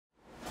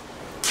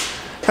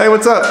Hey,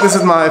 what's up? This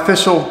is my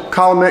official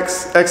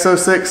Collomix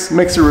Xo6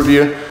 Mixer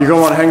review. You're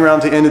gonna wanna hang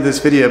around to the end of this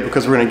video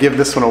because we're gonna give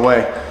this one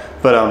away.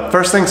 But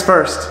first things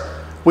first,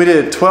 we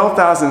did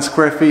 12,000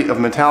 square feet of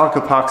metallic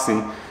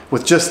epoxy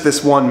with just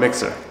this one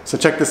mixer. So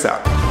check this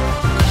out.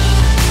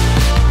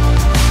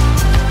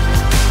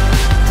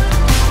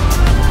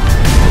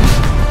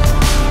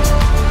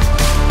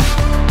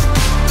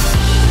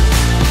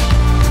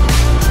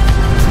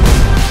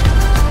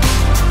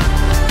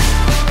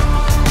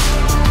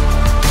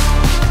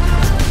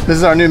 This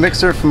is our new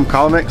mixer from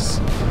Collomix,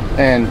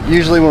 and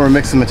usually when we're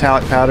mixing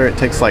metallic powder it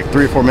takes like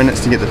 3 or 4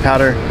 minutes to get the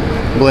powder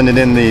blended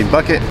in the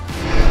bucket.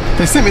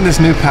 They sent me this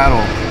new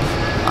paddle.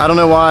 I don't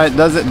know why it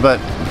does it,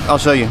 but I'll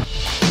show you.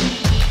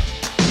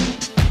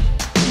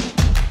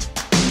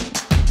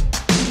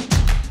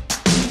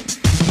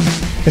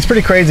 It's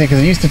pretty crazy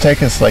because it used to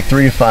take us like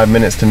 3 to 5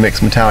 minutes to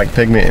mix metallic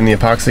pigment in the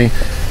epoxy,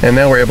 and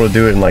now we're able to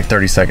do it in like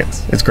 30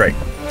 seconds. It's great.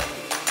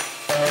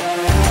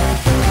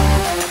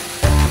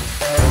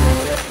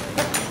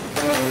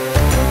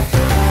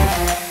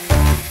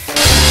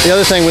 The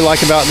other thing we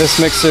like about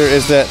this mixer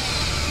is that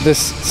this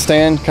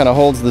stand kind of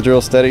holds the drill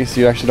steady, so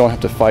you actually don't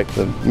have to fight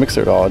the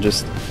mixer at all. It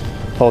just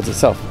holds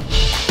itself.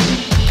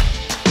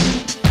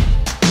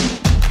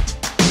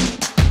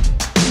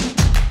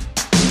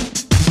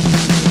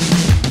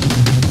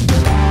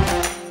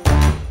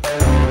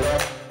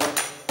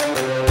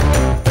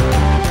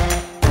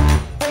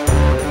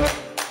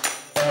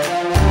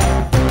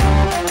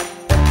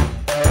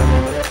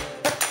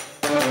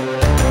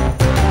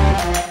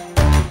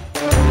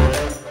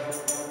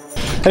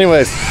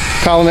 Anyways,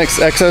 Collomix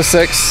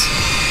Xo6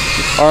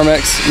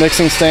 Rmx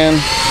Mixing Stand.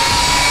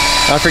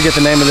 I forget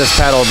the name of this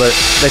paddle, but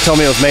they told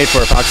me it was made for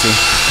epoxy.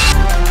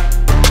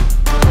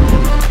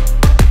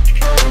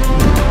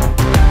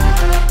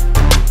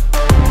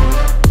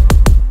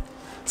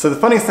 So the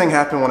funniest thing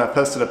happened when I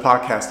posted a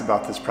podcast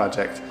about this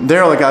project.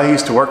 Daryl, the guy who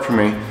used to work for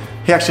me,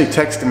 he actually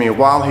texted me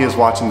while he was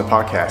watching the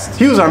podcast.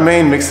 He was our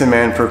main mixing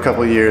man for a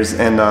couple of years,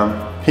 and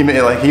he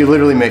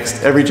literally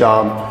mixed every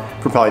job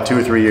for probably 2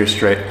 or 3 years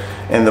straight.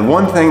 And the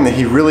one thing that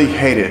he really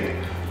hated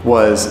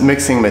was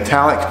mixing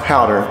metallic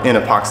powder in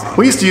epoxy.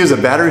 We used to use a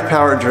battery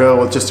powered drill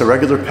with just a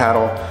regular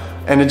paddle,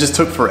 and it just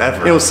took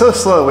forever. It was so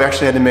slow we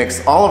actually had to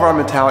mix all of our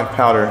metallic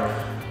powder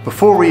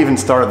before we even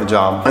started the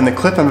job. In the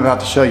clip I'm about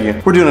to show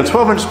you, we're doing a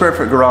 1,200 square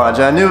foot garage,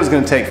 and I knew it was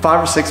gonna take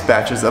 5 or 6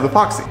 batches of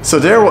epoxy. So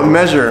Daryl would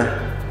measure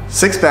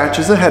 6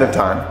 batches ahead of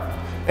time,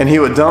 and he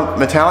would dump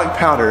metallic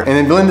powder and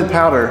then blend the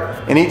powder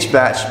in each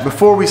batch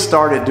before we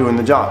started doing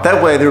the job.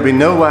 That way there would be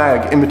no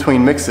lag in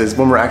between mixes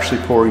when we're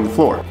actually pouring the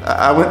floor.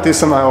 I went through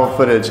some of my old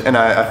footage, and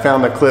I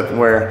found a clip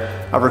where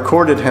I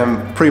recorded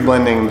him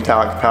pre-blending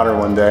metallic powder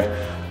one day,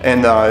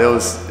 and it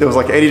was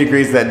like 80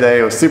 degrees that day.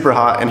 It was super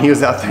hot, and he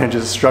was out there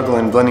just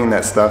struggling blending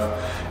that stuff.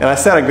 And I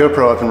set a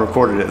GoPro up and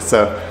recorded it.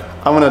 So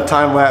I'm gonna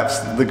time lapse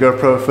the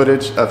GoPro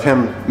footage of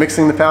him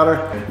mixing the powder.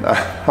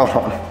 Hold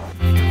on.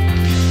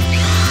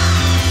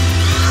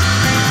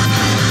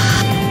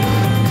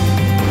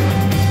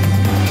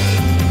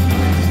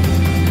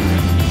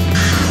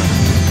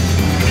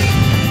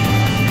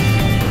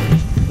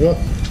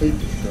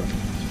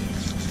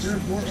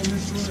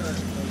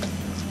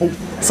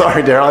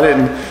 Sorry, Daryl,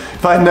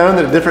 if I had known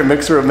that a different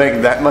mixer would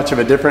make that much of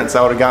a difference,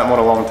 I would have gotten one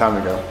a long time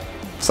ago.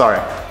 Sorry.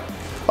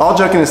 All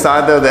joking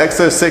aside though, the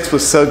Xo6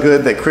 was so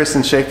good that Chris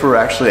and Schaefer were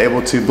actually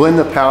able to blend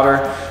the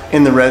powder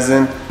in the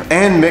resin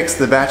and mix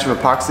the batch of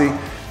epoxy.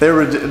 They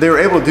were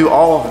able to do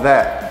all of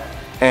that,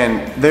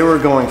 and they were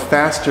going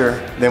faster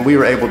than we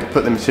were able to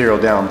put the material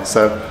down.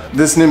 So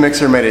this new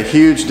mixer made a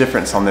huge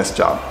difference on this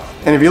job.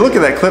 And if you look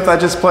at that clip I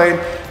just played,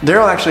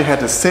 Daryl actually had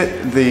to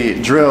sit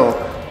the drill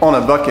on a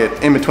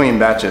bucket in between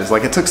batches.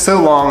 Like, it took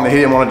so long that he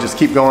didn't want to just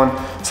keep going,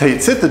 so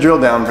he'd sit the drill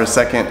down for a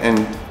second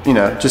and, you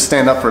know, just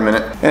stand up for a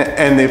minute.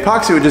 And the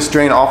epoxy would just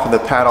drain off of the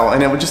paddle,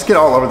 and it would just get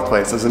all over the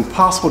place. It was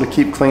impossible to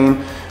keep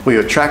clean. We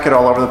would track it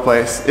all over the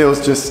place. It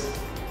was just,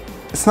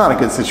 it's not a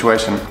good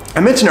situation.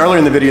 I mentioned earlier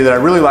in the video that I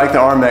really like the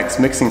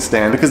Rmx Mixing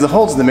Stand because it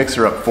holds the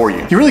mixer up for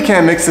you. You really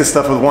can mix this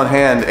stuff with one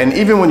hand, and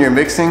even when you're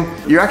mixing,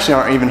 you actually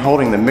aren't even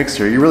holding the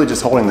mixer. You're really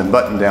just holding the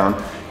button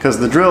down because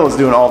the drill is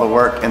doing all the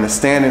work and the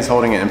stand is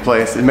holding it in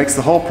place. It makes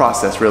the whole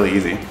process really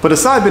easy. But a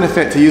side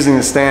benefit to using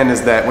the stand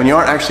is that when you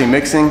aren't actually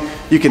mixing,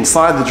 you can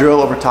slide the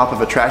drill over top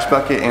of a trash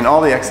bucket and all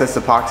the excess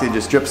epoxy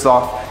just drips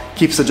off,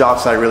 keeps the job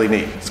site really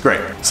neat. It's great.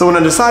 So when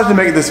I decided to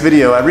make this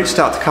video, I reached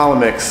out to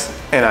Collomix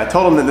and I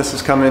told them that this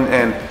was coming,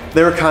 and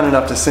they were kind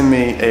enough to send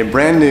me a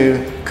brand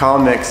new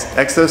Collomix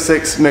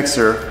Xo6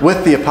 mixer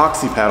with the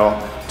epoxy paddle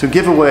to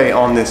give away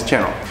on this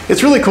channel.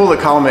 It's really cool that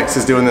Collomix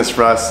is doing this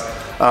for us.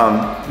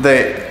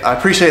 I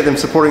appreciate them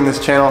supporting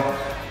this channel,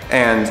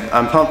 and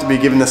I'm pumped to be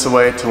giving this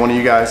away to one of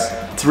you guys.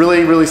 It's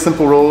really, really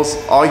simple rules.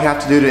 All you have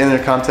to do to enter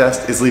the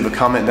contest is leave a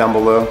comment down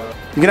below.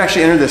 You can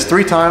actually enter this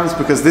 3 times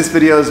because this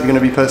video is going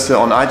to be posted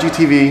on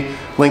IGTV,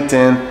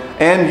 LinkedIn,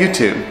 and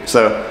YouTube.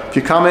 So if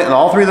you comment in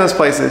all 3 of those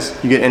places,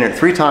 you get entered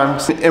 3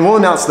 times, and we'll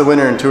announce the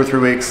winner in 2 or 3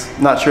 weeks.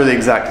 Not sure the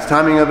exact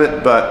timing of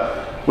it,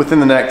 but within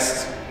the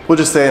next we'll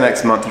just say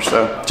next month or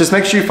so. Just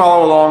make sure you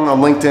follow along on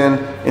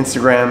LinkedIn,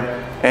 Instagram,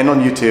 and on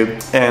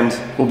YouTube, and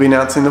we'll be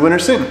announcing the winner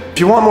soon.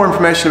 If you want more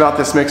information about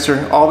this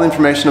mixer, all the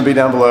information will be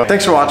down below.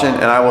 Thanks for watching,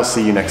 and I will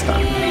see you next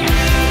time.